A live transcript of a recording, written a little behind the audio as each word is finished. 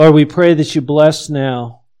Lord, we pray that you bless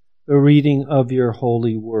now the reading of your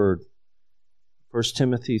holy word. 1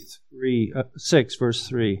 Timothy 6, verse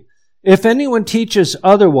 3. If anyone teaches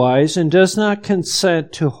otherwise and does not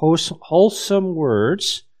consent to wholesome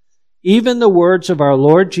words, even the words of our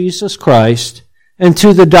Lord Jesus Christ, and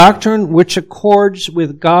to the doctrine which accords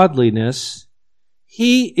with godliness,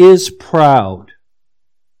 he is proud,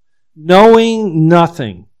 knowing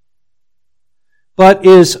nothing, but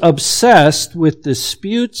is obsessed with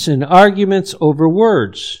disputes and arguments over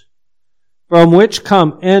words, from which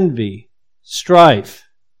come envy, strife,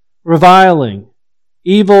 reviling,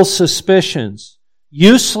 evil suspicions,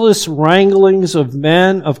 useless wranglings of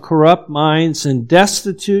men of corrupt minds and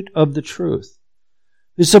destitute of the truth,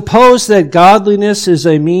 who suppose that godliness is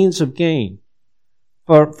a means of gain.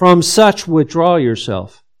 For from such withdraw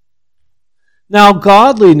yourself. Now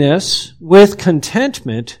godliness with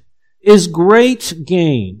contentment is great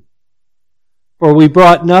gain. For we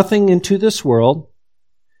brought nothing into this world,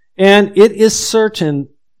 and it is certain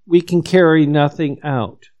we can carry nothing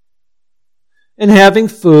out. And having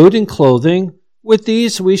food and clothing, with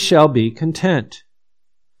these we shall be content.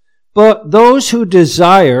 But those who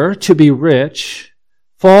desire to be rich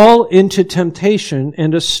fall into temptation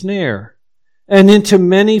and a snare, and into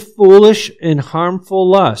many foolish and harmful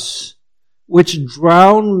lusts, which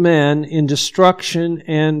drown men in destruction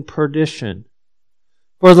and perdition.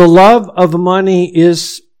 For the love of money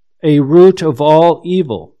is a root of all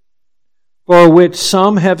evil, for which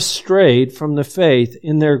some have strayed from the faith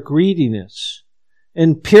in their greediness,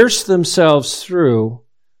 and pierced themselves through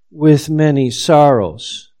with many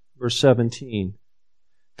sorrows. Verse 17.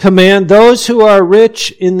 Command those who are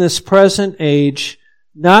rich in this present age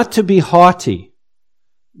not to be haughty,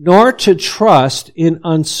 nor to trust in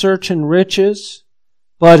uncertain riches,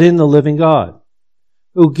 but in the living God,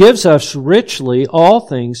 who gives us richly all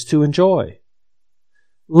things to enjoy.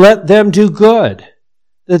 Let them do good,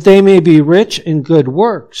 that they may be rich in good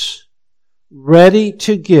works, ready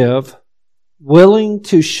to give, willing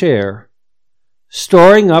to share,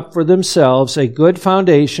 storing up for themselves a good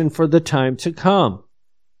foundation for the time to come,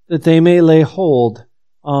 that they may lay hold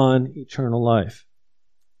on eternal life.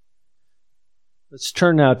 Let's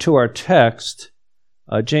turn now to our text.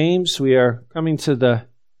 James, we are coming to the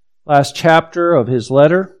last chapter of his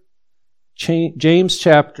letter. James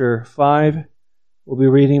chapter 5, we'll be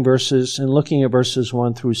reading verses and looking at verses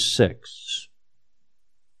 1 through 6.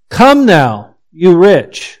 Come now, you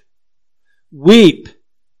rich, weep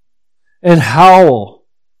and howl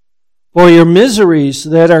for your miseries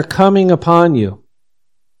that are coming upon you.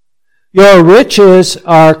 Your riches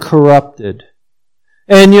are corrupted,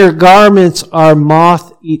 and your garments are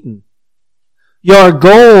moth-eaten. Your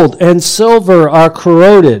gold and silver are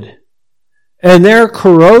corroded, and their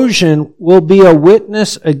corrosion will be a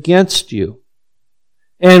witness against you,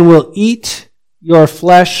 and will eat your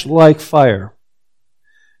flesh like fire.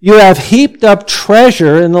 You have heaped up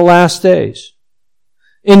treasure in the last days.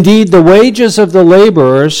 Indeed, the wages of the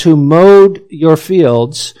laborers who mowed your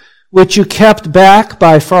fields, which you kept back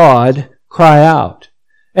by fraud, cry out.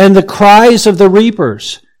 And the cries of the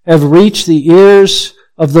reapers have reached the ears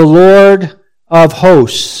of the Lord of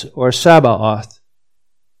hosts, or Sabaoth.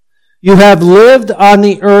 You have lived on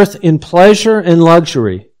the earth in pleasure and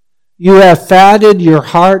luxury. You have fatted your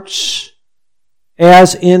hearts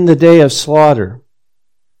as in the day of slaughter.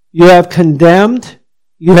 You have condemned,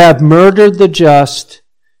 you have murdered the just.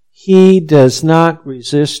 He does not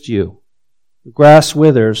resist you. The grass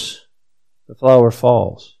withers, the flower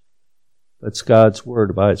falls, but God's word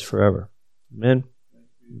abides forever. Amen?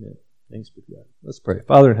 Amen. Thanks be to God. Let's pray.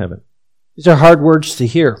 Father in heaven, these are hard words to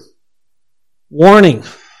hear. Warning.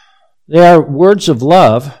 They are words of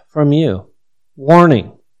love from you.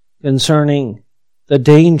 Warning concerning the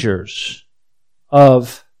dangers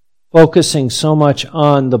of focusing so much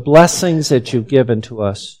on the blessings that you've given to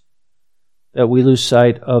us that we lose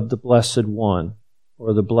sight of the Blessed One,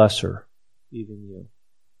 or the Blesser, even you.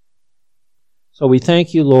 So we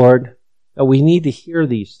thank you, Lord, that we need to hear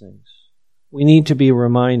these things. We need to be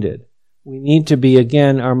reminded. We need to be,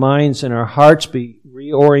 again, our minds and our hearts be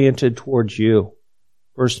reoriented towards you,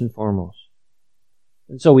 first and foremost.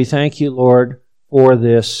 And so we thank you, Lord, for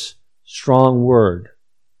this strong word.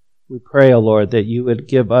 We pray, O Lord, that you would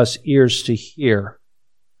give us ears to hear,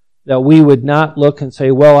 that we would not look and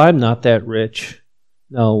say, well, I'm not that rich.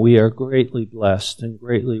 No, we are greatly blessed and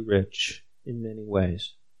greatly rich in many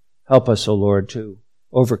ways. Help us, O Lord, to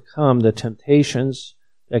overcome the temptations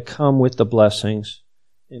that come with the blessings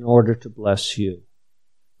in order to bless you.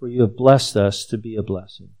 For you have blessed us to be a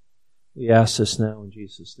blessing. We ask this now in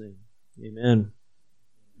Jesus' name. Amen.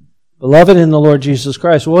 Beloved in the Lord Jesus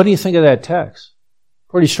Christ, what do you think of that text?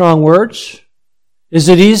 Pretty strong words. Is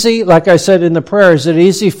it easy, like I said in the prayer, is it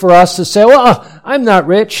easy for us to say, well, I'm not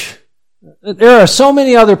rich. There are so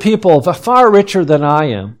many other people far richer than I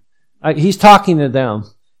am. He's talking to them.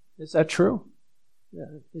 Is that true?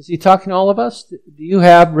 Is he talking to all of us? Do you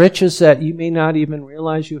have riches that you may not even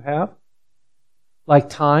realize you have? Like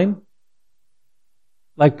time?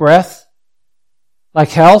 Like breath? Like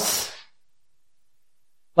health?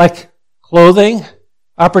 Like clothing?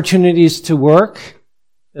 Opportunities to work?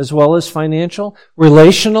 As well as financial?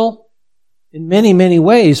 Relational? In many, many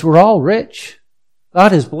ways, we're all rich.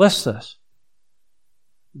 God has blessed us.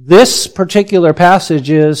 This particular passage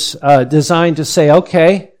is designed to say,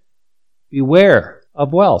 okay, beware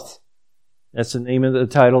of wealth. That's the name of the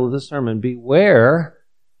title of the sermon. Beware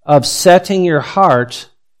of setting your heart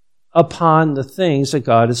upon the things that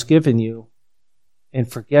God has given you and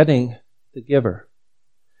forgetting the giver.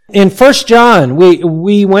 In 1 John,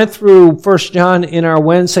 we went through 1 John in our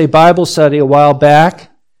Wednesday Bible study a while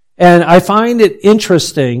back, and I find it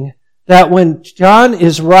interesting that when John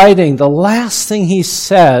is writing, the last thing he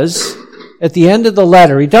says at the end of the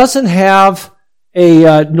letter, he doesn't have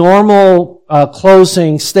a normal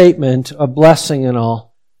closing statement of blessing and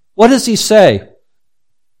all. What does he say?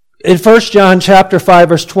 In 1 John chapter 5,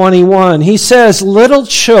 verse 21, he says, "Little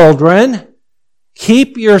children,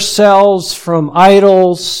 keep yourselves from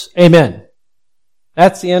idols." Amen.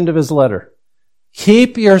 That's the end of his letter.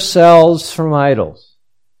 Keep yourselves from idols.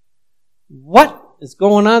 What is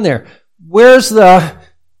going on there? Where's the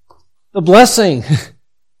blessing?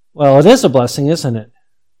 Well, it is a blessing, isn't it?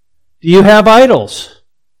 Do you have idols?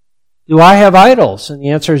 Do I have idols? And the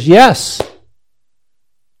answer is yes.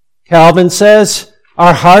 Calvin says,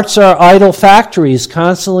 our hearts are idol factories,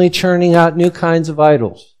 constantly churning out new kinds of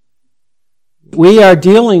idols. We are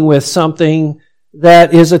dealing with something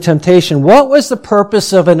that is a temptation. What was the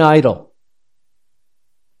purpose of an idol?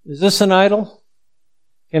 Is this an idol?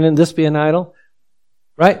 Can this be an idol?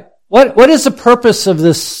 Right? What is the purpose of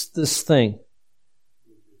this thing?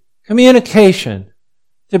 Communication.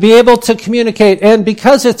 To be able to communicate. And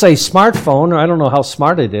because it's a smartphone, or I don't know how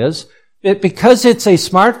smart it is, because it's a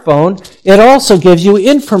smartphone, it also gives you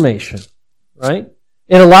information. Right?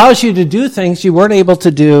 It allows you to do things you weren't able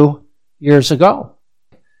to do years ago.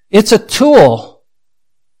 It's a tool.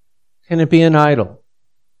 Can it be an idol?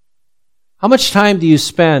 How much time do you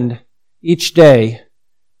spend each day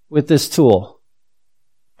with this tool?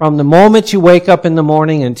 From the moment you wake up in the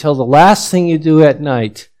morning until the last thing you do at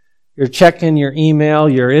night, you're checking your email,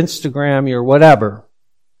 your Instagram, your whatever.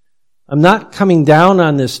 I'm not coming down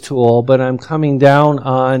on this tool, but I'm coming down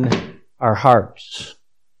on our hearts.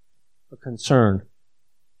 A concern.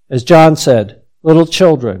 As John said, little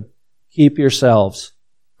children, keep yourselves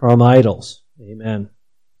from idols. Amen.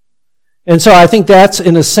 And so I think that's,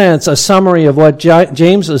 in a sense, a summary of what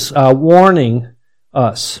James is warning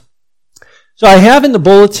us. So I have in the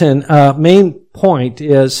bulletin, main point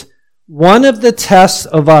is, one of the tests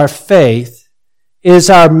of our faith is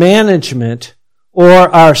our management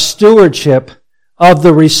or our stewardship of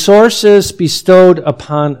the resources bestowed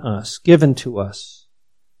upon us, given to us,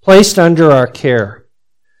 placed under our care.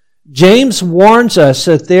 James warns us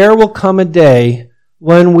that there will come a day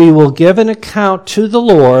when we will give an account to the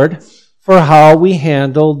Lord for how we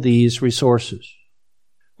handle these resources.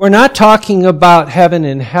 We're not talking about heaven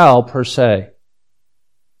and hell per se.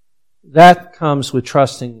 That comes with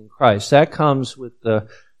trusting in Christ. That comes with the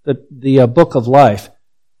book of life.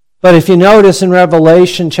 But if you notice in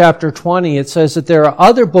Revelation chapter 20, it says that there are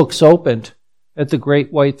other books opened at the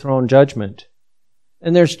great white throne judgment.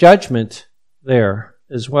 And there's judgment there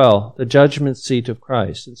as well, the judgment seat of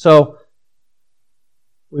Christ. And so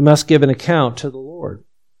we must give an account to the Lord.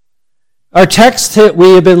 Our text,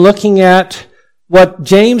 we have been looking at what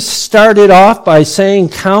James started off by saying,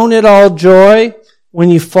 count it all joy when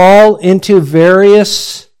you fall into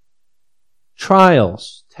various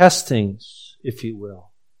trials, testings, if you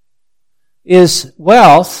will. Is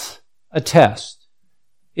wealth a test?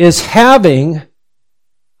 Is having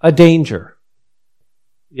a danger?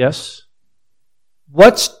 Yes?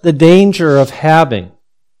 What's the danger of having?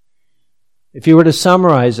 If you were to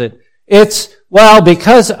summarize it, it's, well,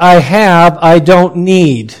 because I have, I don't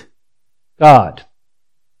need God.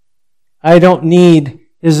 I don't need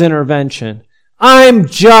His intervention. I'm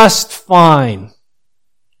just fine.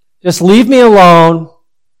 Just leave me alone.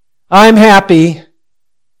 I'm happy.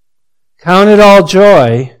 Count it all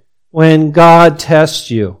joy when God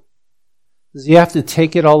tests you. Does He have to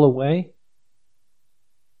take it all away?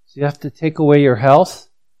 Does He have to take away your health?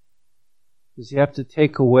 Does He have to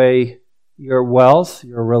take away your wealth,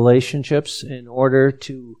 your relationships in order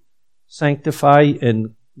to sanctify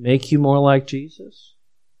and make you more like Jesus?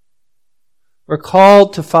 We're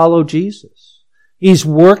called to follow Jesus. He's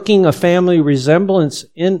working a family resemblance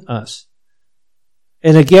in us.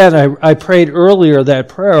 And again, I prayed earlier that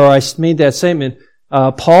prayer, or I made that statement.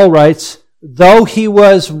 Paul writes, though he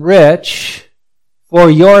was rich, for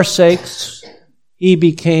your sakes he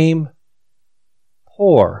became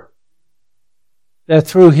poor, that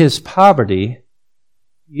through his poverty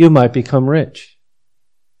you might become rich.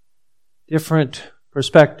 Different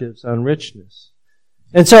perspectives on richness.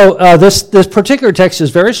 And so this particular text is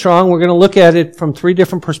very strong. We're going to look at it from three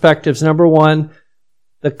different perspectives. Number one,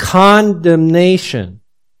 the condemnation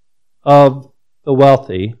of the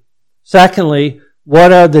wealthy. Secondly,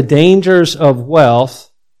 what are the dangers of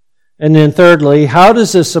wealth? And then thirdly, how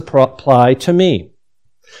does this apply to me?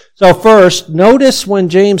 So first, notice when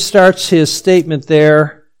James starts his statement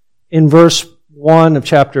there in verse 1 of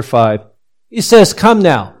chapter 5. He says, come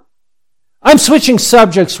now. I'm switching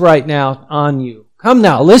subjects right now on you. Come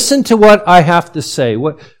now, listen to what I have to say.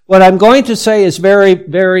 What I'm going to say is very,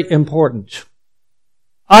 very important.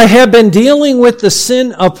 I have been dealing with the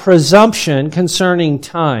sin of presumption concerning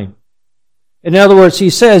time. In other words,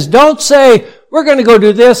 he says, don't say, we're going to go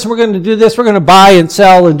do this, we're going to do this, we're going to buy and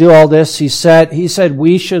sell and do all this. He said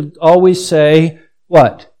we should always say,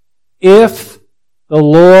 what? If the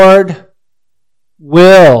Lord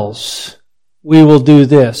wills, we will do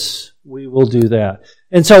this, we will do that.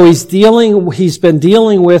 And so he's been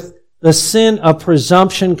dealing with the sin of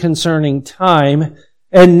presumption concerning time.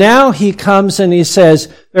 And now he comes and he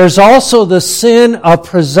says, there's also the sin of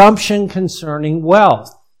presumption concerning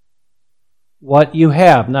wealth. What you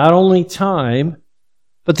have, not only time,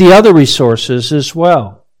 but the other resources as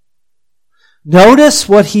well. Notice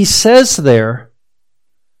what he says there.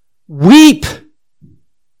 Weep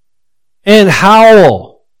and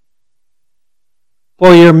howl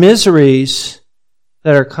for your miseries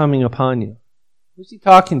that are coming upon you. Who's he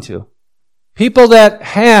talking to? People that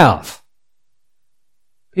have.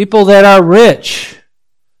 People that are rich.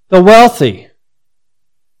 The wealthy.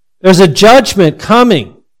 There's a judgment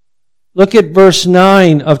coming. Look at verse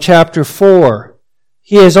 9 of chapter 4.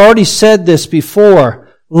 He has already said this before.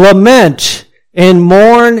 Lament and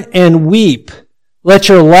mourn and weep. Let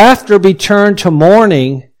your laughter be turned to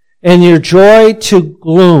mourning and your joy to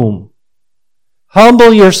gloom.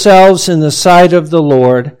 Humble yourselves in the sight of the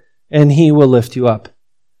Lord, and He will lift you up.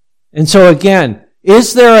 And so again,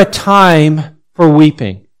 is there a time for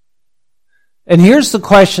weeping? And here's the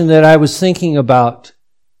question that I was thinking about.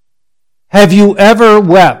 Have you ever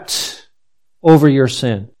wept over your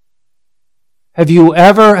sin? Has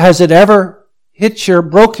it ever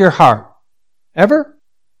broke your heart? Ever?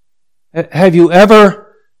 Have you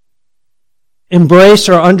ever embraced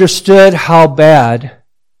or understood how bad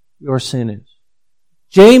your sin is?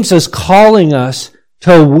 James is calling us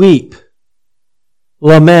to weep,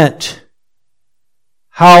 lament,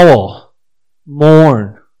 howl,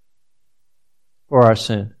 mourn for our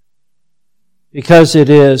sin, because it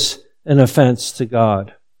is an offense to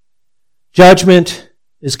God. Judgment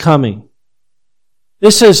is coming.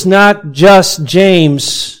 This is not just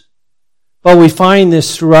James, but we find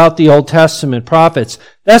this throughout the Old Testament prophets.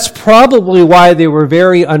 That's probably why they were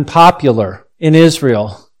very unpopular in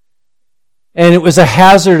Israel. And it was a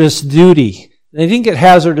hazardous duty. They didn't get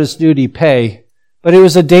hazardous duty pay, but it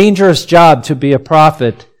was a dangerous job to be a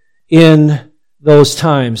prophet in those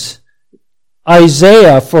times.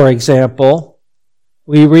 Isaiah, for example,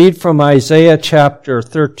 we read from Isaiah chapter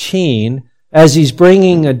 13, as he's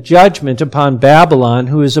bringing a judgment upon Babylon,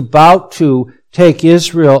 who is about to take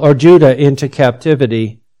Israel or Judah into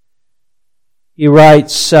captivity. He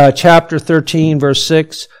writes, chapter 13, verse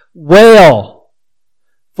 6, Wail,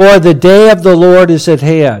 for the day of the Lord is at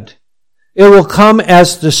hand. It will come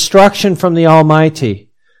as destruction from the Almighty.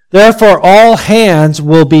 Therefore all hands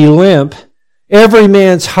will be limp, every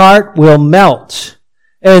man's heart will melt,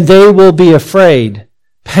 and they will be afraid.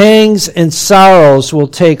 Pangs and sorrows will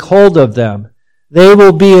take hold of them. They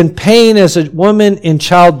will be in pain as a woman in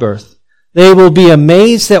childbirth. They will be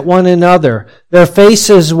amazed at one another. Their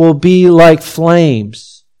faces will be like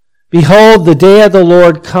flames. Behold, the day of the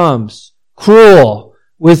Lord comes, cruel,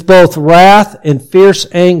 with both wrath and fierce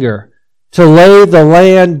anger, to lay the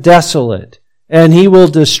land desolate, and He will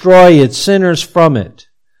destroy its sinners from it.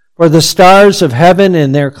 For the stars of heaven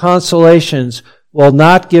and their constellations will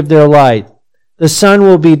not give their light. The sun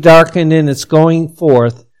will be darkened in its going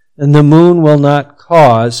forth, and the moon will not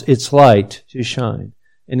cause its light to shine.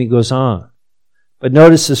 And he goes on. But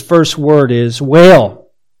notice his first word is,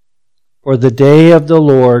 wail, for the day of the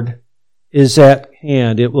Lord is at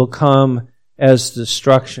hand. It will come as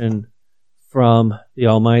destruction from the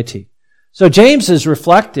Almighty. So James is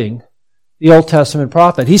reflecting the Old Testament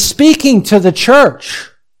prophet. He's speaking to the church.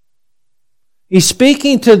 He's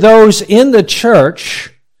speaking to those in the church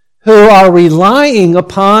who are relying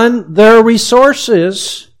upon their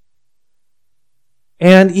resources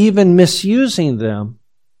and even misusing them.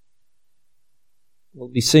 We'll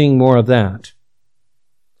be seeing more of that.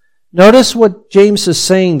 Notice what James is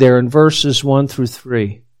saying there in verses 1 through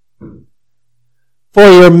 3. For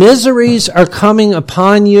your miseries are coming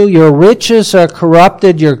upon you, your riches are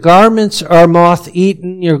corrupted, your garments are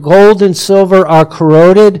moth-eaten, your gold and silver are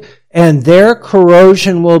corroded, and their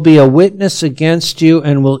corrosion will be a witness against you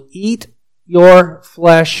and will eat your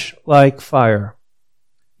flesh like fire.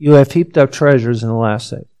 You have heaped up treasures in the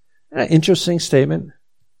last days. Isn't that an interesting statement?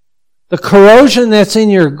 The corrosion that's in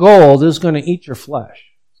your gold is going to eat your flesh.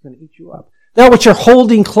 It's going to eat you up. That which you're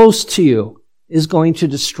holding close to you is going to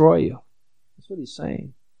destroy you. That's what he's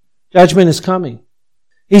saying. Judgment is coming.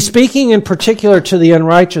 He's speaking in particular to the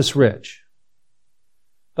unrighteous rich.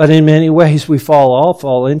 But in many ways, we all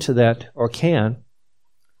fall into that, or can.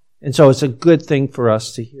 And so it's a good thing for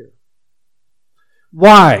us to hear.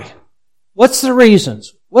 Why? What's the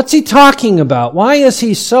reasons? What's he talking about? Why is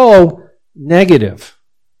he so negative?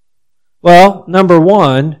 Well, number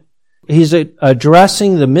one, he's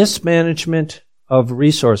addressing the mismanagement of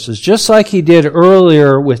resources. Just like he did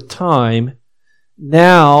earlier with time,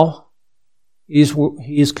 now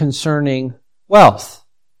he's concerning wealth.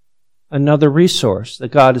 Another resource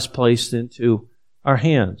that God has placed into our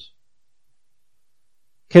hands.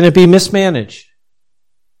 Can it be mismanaged?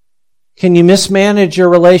 Can you mismanage your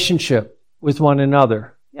relationship with one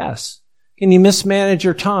another? Yes. Can you mismanage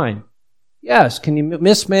your time? Yes. Can you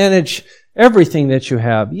mismanage everything that you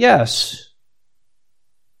have? Yes.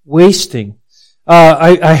 Wasting.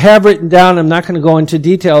 I have written down, I'm not going to go into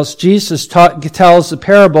details, Jesus tells the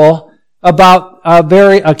parable about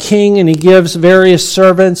a king, and he gives various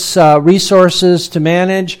servants resources to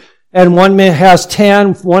manage, and one has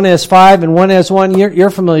 10, one has 5, and one has 1. You're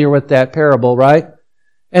familiar with that parable, right?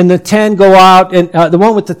 And the 10 go out, and the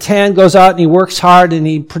one with the 10 goes out and he works hard and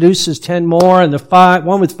he produces 10 more, and the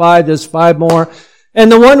one with 5 does 5 more.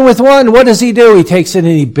 And the one with 1, what does he do? He takes it and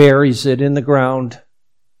he buries it in the ground.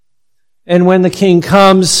 And when the king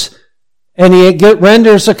comes, and he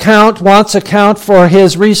wants account for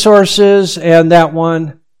his resources, and that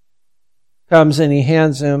one comes and he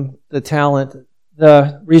hands him the talent,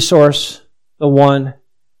 the resource, the one,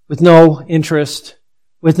 with no interest,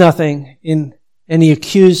 with nothing, and he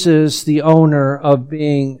accuses the owner of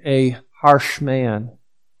being a harsh man.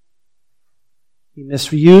 He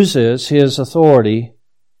misuses his authority.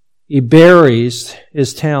 He buries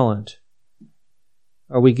his talent.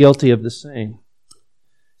 Are we guilty of the same?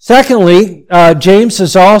 Secondly, James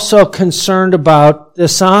is also concerned about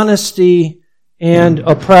dishonesty and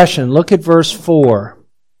oppression. Look at verse 4.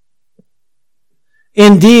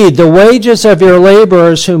 Indeed, the wages of your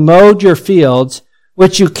laborers who mowed your fields,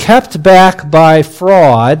 which you kept back by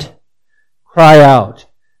fraud, cry out.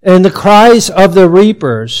 And the cries of the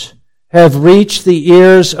reapers have reached the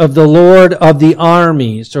ears of the Lord of the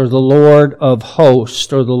armies, or the Lord of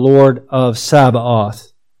hosts, or the Lord of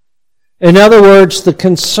Sabaoth. In other words, the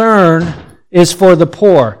concern is for the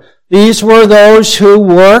poor. These were those who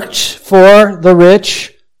worked for the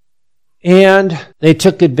rich, and they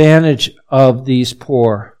took advantage of these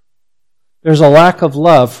poor. There's a lack of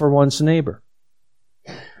love for one's neighbor.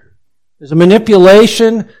 There's a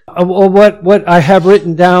manipulation of what I have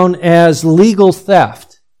written down as legal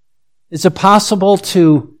theft. Is it possible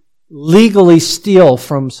to legally steal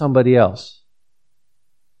from somebody else?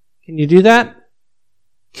 Can you do that?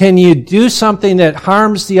 Can you do something that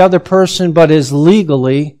harms the other person but is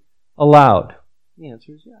legally allowed? The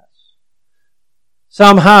answer is yes.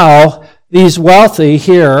 Somehow, these wealthy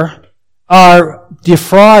here are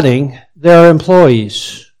defrauding their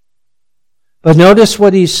employees. But notice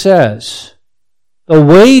what he says. The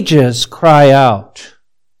wages cry out.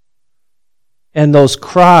 And those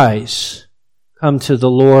cries come to the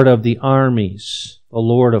Lord of the armies, the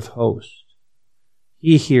Lord of hosts.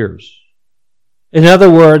 He hears. In other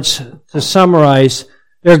words, to summarize,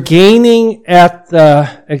 they're gaining at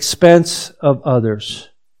the expense of others.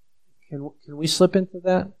 Can we slip into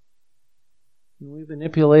that? Can we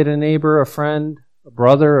manipulate a neighbor, a friend, a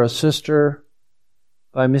brother, a sister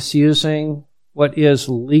by misusing what is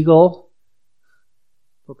legal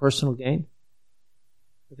for personal gain?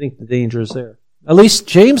 I think the danger is there. At least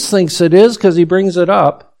James thinks it is because he brings it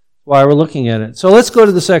up. That's why we're looking at it. So let's go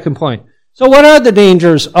to the second point. So what are the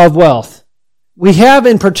dangers of wealth? We have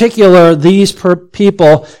in particular these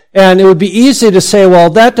people, and it would be easy to say, well,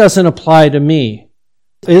 that doesn't apply to me.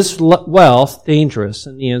 Is wealth dangerous?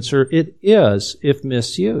 And the answer, it is, if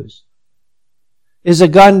misused. Is a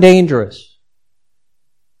gun dangerous?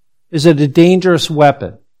 Is it a dangerous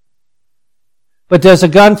weapon? But does a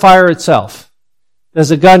gun fire itself?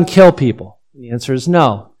 Does a gun kill people? The answer is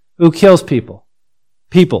no. Who kills people?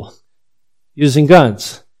 People. Using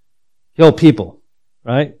guns. Kill people.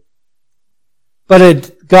 Right? But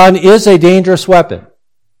a gun is a dangerous weapon.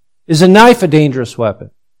 Is a knife a dangerous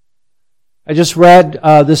weapon? I just read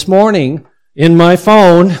this morning in my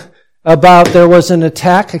phone about there was an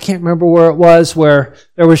attack, I can't remember where it was, where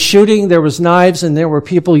there was shooting, there was knives, and there were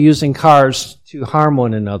people using cars to harm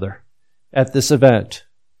one another at this event.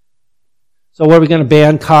 So what, are we going to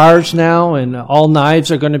ban cars now and all knives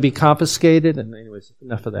are going to be confiscated? And anyways,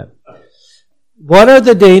 enough of that. What are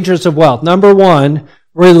the dangers of wealth? Number one,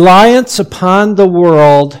 reliance upon the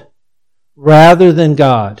world rather than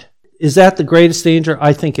God. Is that the greatest danger?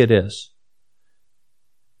 I think it is.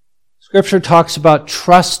 Scripture talks about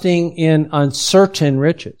trusting in uncertain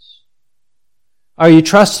riches. Are you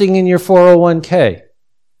trusting in your 401k?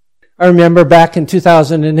 I remember back in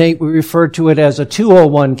 2008, we referred to it as a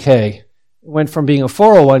 201k. It went from being a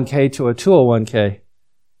 401k to a 201k.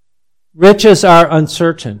 Riches are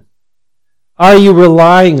uncertain. Are you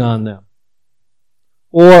relying on them?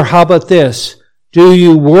 Or how about this? Do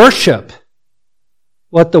you worship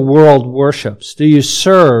what the world worships? Do you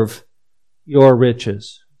serve your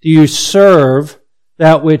riches? Do you serve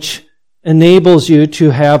that which enables you to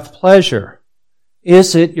have pleasure?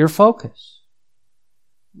 Is it your focus?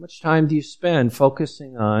 How much time do you spend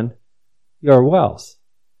focusing on your wealth?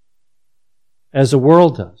 As the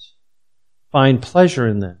world does. Find pleasure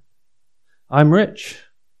in that. I'm rich.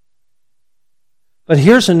 But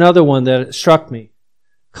here's another one that struck me.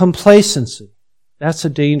 Complacency. That's a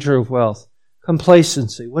danger of wealth.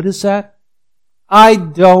 Complacency. What is that? I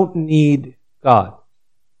don't need God.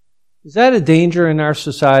 Is that a danger in our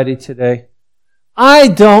society today? I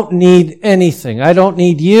don't need anything. I don't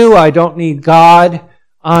need you. I don't need God.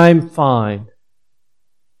 I'm fine.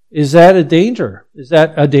 Is that a danger? Is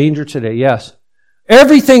that a danger today? Yes.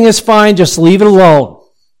 Everything is fine. Just leave it alone.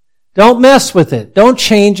 Don't mess with it. Don't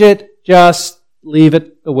change it. Just leave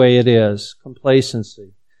it the way it is.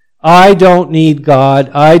 Complacency. I don't need God.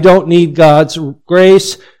 I don't need God's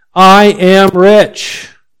grace. I am rich.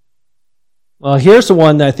 Well, here's the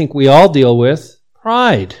one that I think we all deal with.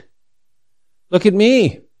 Pride. Look at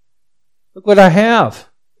me. Look what I have.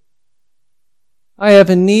 I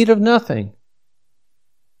have a need of nothing.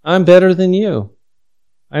 I'm better than you.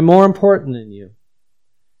 I'm more important than you.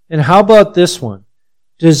 And how about this one?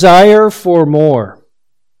 Desire for more.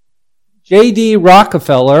 J.D.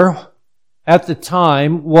 Rockefeller, at the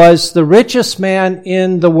time, was the richest man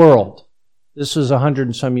in the world. This was 100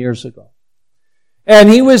 and some years ago. And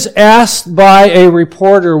he was asked by a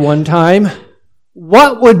reporter one time,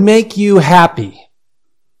 what would make you happy?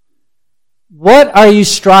 What are you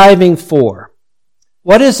striving for?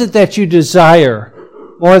 What is it that you desire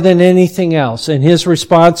more than anything else? And his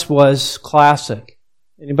response was classic.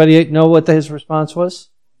 Anybody know what his response was?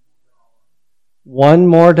 $1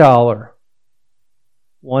 more.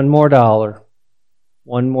 $1 more.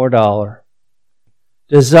 $1 more.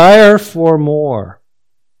 Desire for more.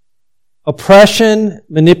 Oppression,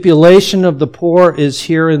 manipulation of the poor is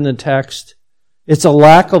here in the text. It's a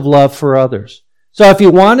lack of love for others. So if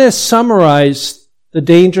you want to summarize the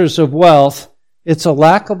dangers of wealth, it's a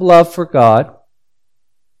lack of love for God,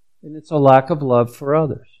 and it's a lack of love for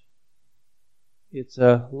others. It's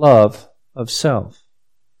a love of self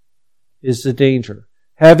is the danger.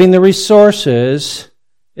 Having the resources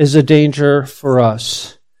is a danger for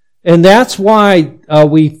us. And that's why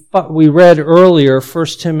we read earlier 1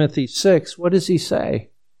 Timothy 6. What does he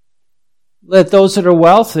say? Let those that are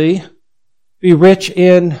wealthy be rich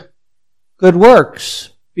in good works.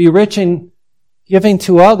 Be rich in giving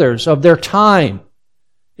to others of their time.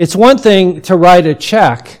 It's one thing to write a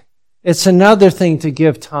check. It's another thing to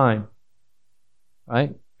give time.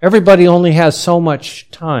 Right? Everybody only has so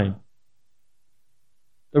much time.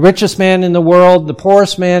 The richest man in the world, the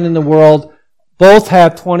poorest man in the world, both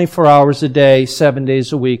have 24 hours a day, 7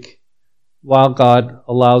 days a week, while God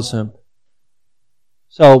allows them.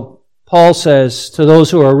 So Paul says to those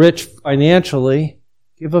who are rich financially,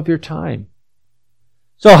 give of your time.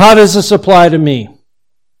 So how does this apply to me?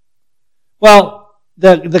 Well,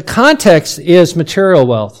 the context is material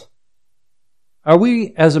wealth. Are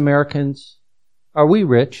we, as Americans, are we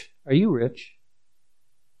rich? Are you rich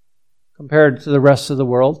compared to the rest of the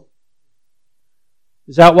world?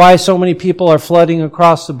 Is that why so many people are flooding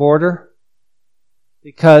across the border?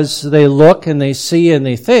 Because they look and they see and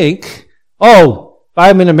they think, oh, if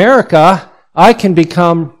I'm in America, I can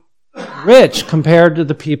become rich compared to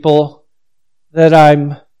the people that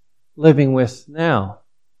I'm living with now.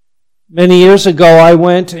 Many years ago, I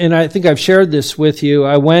went, and I think I've shared this with you,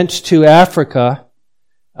 I went to Africa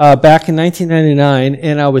back in 1999,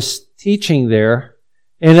 and I was teaching there,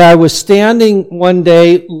 and I was standing one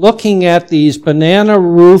day looking at these banana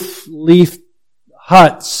roof leaf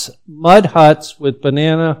huts, mud huts with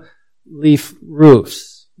banana leaf roofs.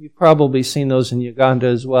 You've probably seen those in Uganda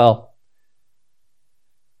as well.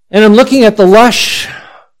 And I'm looking at the lush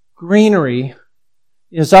greenery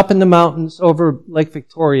is up in the mountains over Lake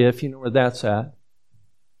Victoria, if you know where that's at.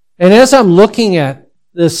 And as I'm looking at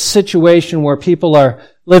this situation where people are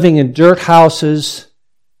living in dirt houses,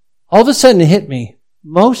 all of a sudden it hit me.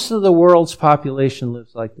 Most of the world's population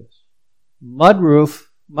lives like this. Mud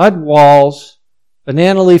roof, mud walls,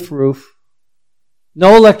 banana leaf roof,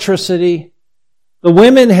 no electricity. The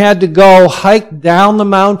women had to go hike down the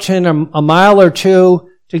mountain a mile or two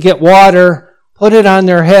to get water, put it on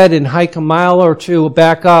their head and hike a mile or two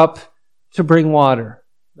back up to bring water.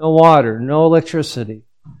 No water, no electricity.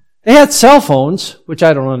 They had cell phones, which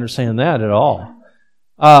I don't understand that at all.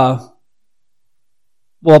 Well,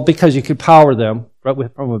 because you could power them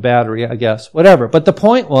from a battery, I guess. Whatever. But the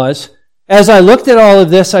point was, as I looked at all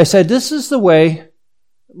of this, I said, this is the way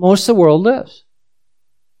most of the world lives.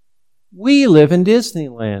 We live in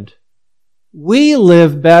Disneyland. We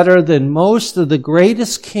live better than most of the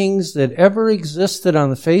greatest kings that ever existed on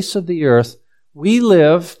the face of the earth.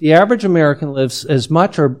 The average American lives as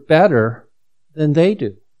much or better than they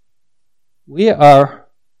do. We are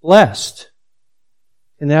blessed.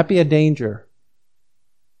 Can that be a danger?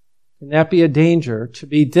 Can that be a danger to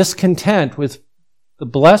be discontent with the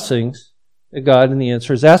blessings that God and the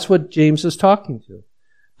answer is? That's what James is talking to.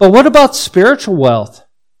 But what about spiritual wealth?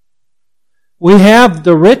 We have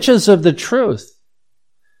the riches of the truth.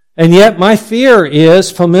 And yet my fear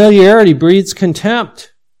is familiarity breeds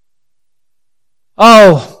contempt.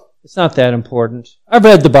 Oh, it's not that important. I've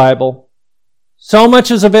read the Bible. So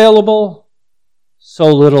much is available,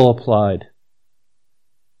 so little applied.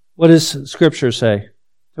 What does Scripture say?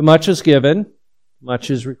 Too much is given,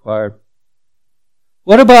 much is required.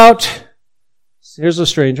 What about, here's a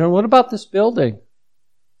strange one, what about this building?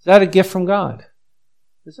 Is that a gift from God?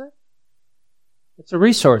 Is it? It's a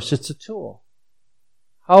resource. It's a tool.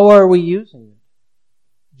 How are we using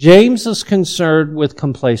it? James is concerned with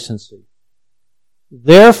complacency.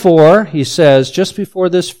 Therefore, he says, just before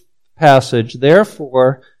this passage,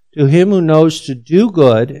 therefore, to him who knows to do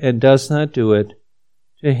good and does not do it,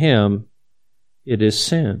 to him it is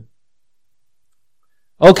sin.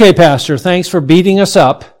 Okay, Pastor, thanks for beating us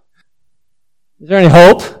up. Is there any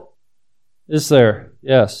hope? Is there?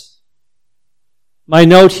 Yes. My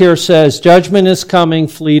note here says, judgment is coming,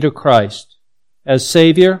 flee to Christ. As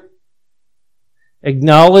Savior,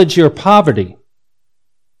 acknowledge your poverty.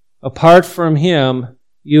 Apart from Him,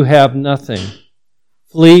 you have nothing.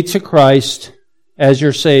 Flee to Christ as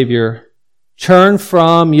your Savior. Turn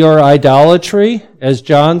from your idolatry, as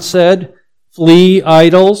John said. Flee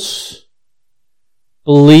idols.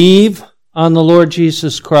 Believe on the Lord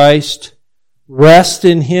Jesus Christ. Rest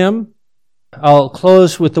in Him. I'll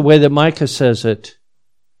close with the way that Micah says it.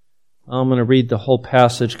 I'm going to read the whole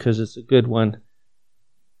passage because it's a good one.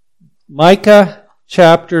 Micah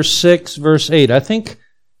chapter 6, verse 8. I think,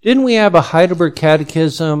 didn't we have a Heidelberg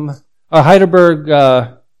Catechism, a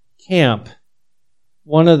Heidelberg camp?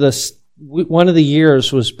 One of the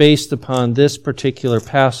years was based upon this particular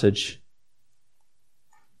passage.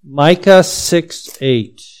 Micah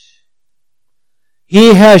 6:8.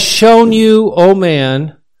 He has shown you, O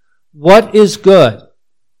man, what is good,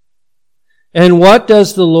 and what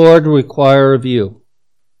does the Lord require of you?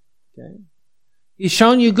 Okay. He's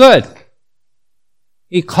shown you good.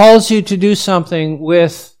 He calls you to do something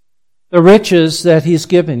with the riches that He's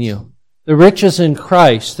given you, the riches in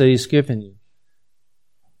Christ that He's given you.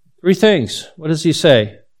 3 things. What does He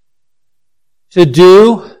say? To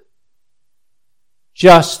do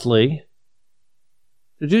justly,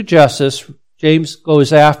 to do justice. James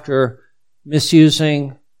goes after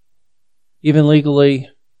misusing, even legally,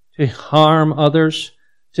 to harm others.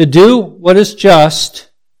 To do what is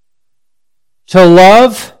just. To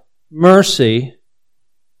love mercy.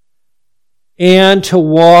 And to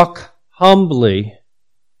walk humbly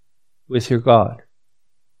with your God.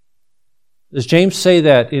 Does James say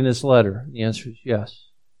that in his letter? The answer is yes.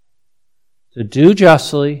 To do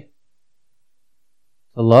justly,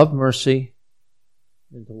 to love mercy,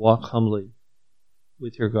 and to walk humbly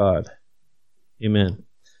with your God. Amen.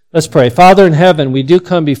 Let's pray. Father in heaven, we do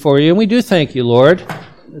come before you, and we do thank you, Lord,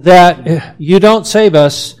 that you don't save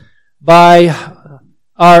us by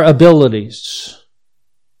our abilities.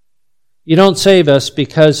 You don't save us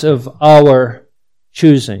because of our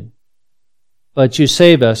choosing. but you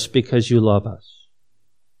save us because you love us.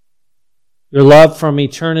 Your love from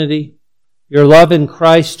eternity, your love in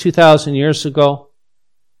Christ 2,000 years ago,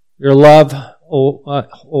 your love,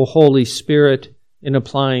 O Holy Spirit, in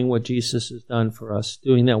applying what Jesus has done for us,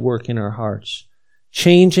 doing that work in our hearts,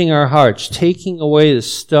 changing our hearts, taking away the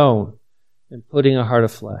stone and putting a heart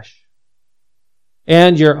of flesh.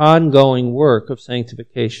 And your ongoing work of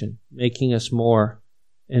sanctification, making us more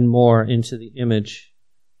and more into the image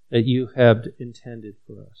that you have intended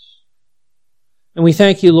for us. And we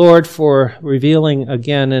thank you, Lord, for revealing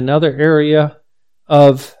again another area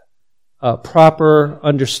of proper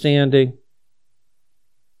understanding,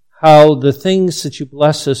 how the things that you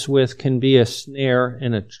bless us with can be a snare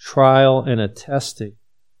and a trial and a testing.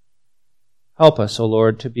 Help us, O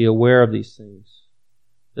Lord, to be aware of these things,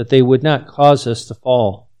 that they would not cause us to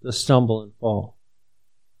fall, to stumble and fall,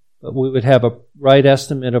 but we would have a right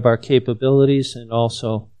estimate of our capabilities and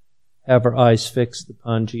also have our eyes fixed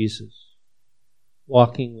upon Jesus,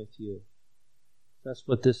 walking with you. That's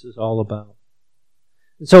what this is all about.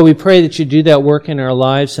 And so we pray that you do that work in our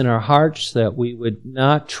lives and our hearts, that we would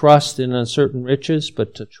not trust in uncertain riches,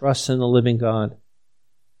 but to trust in the living God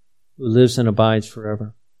who lives and abides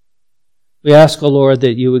forever. We ask, O Lord,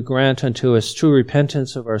 that you would grant unto us true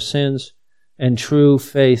repentance of our sins and true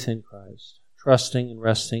faith in Christ, trusting and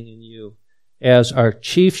resting in you as our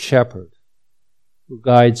chief shepherd who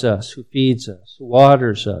guides us, who feeds us, who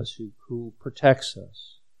waters us, who protects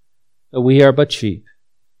us. That we are but sheep,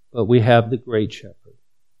 but we have the great shepherd.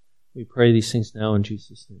 We pray these things now in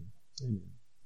Jesus' name. Amen.